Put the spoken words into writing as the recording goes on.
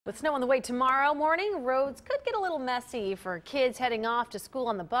With snow on the way tomorrow morning, roads could get a little messy for kids heading off to school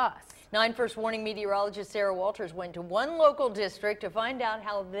on the bus. 9 First Warning meteorologist Sarah Walters went to one local district to find out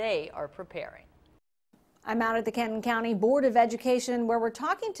how they are preparing. I'm out at the Kenton County Board of Education where we're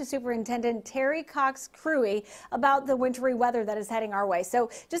talking to Superintendent Terry Cox-Cruey about the wintry weather that is heading our way. So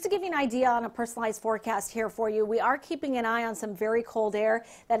just to give you an idea on a personalized forecast here for you, we are keeping an eye on some very cold air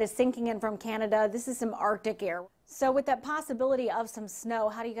that is sinking in from Canada. This is some Arctic air. So with that possibility of some snow,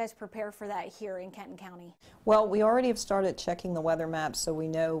 how do you guys prepare for that here in Kenton County? Well, we already have started checking the weather maps so we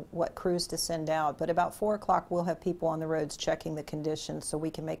know what crews to send out, but about 4 o'clock we'll have people on the roads checking the conditions so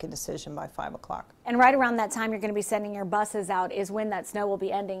we can make a decision by 5 o'clock. And right around that time you're going to be sending your buses out is when that snow will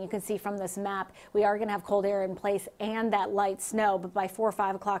be ending. You can see from this map we are going to have cold air in place and that light snow, but by 4 or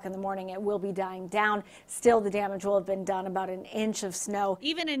 5 o'clock in the morning it will be dying down. Still, the damage will have been done, about an inch of snow.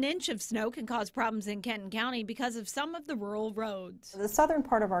 Even an inch of snow can cause problems in Kenton County because of some of the rural roads. The southern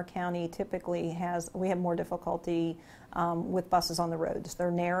part of our county typically we have more difficulty with buses on the roads.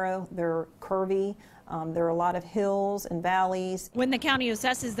 They're narrow, they're curvy, there are a lot of hills and valleys. When the county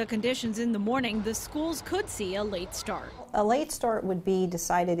assesses the conditions in the morning, the schools could see a late start. A late start would be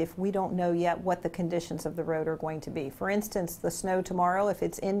decided if we don't know yet what the conditions of the road are going to be. For instance, the snow tomorrow, if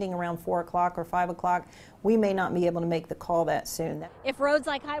it's ending around 4 o'clock or 5 o'clock, we may not be able to make the call that soon. If roads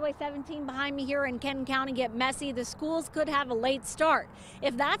like Highway 17 behind me here in Kenton County get messy, the schools could have a late start.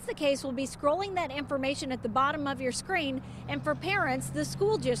 If that's the case, we'll be scrolling that information at the bottom of your screen, and for parents, the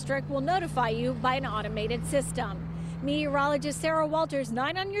school district will notify you by an automated system. Meteorologist Sarah Walters,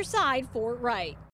 9 on your side, Fort Wright.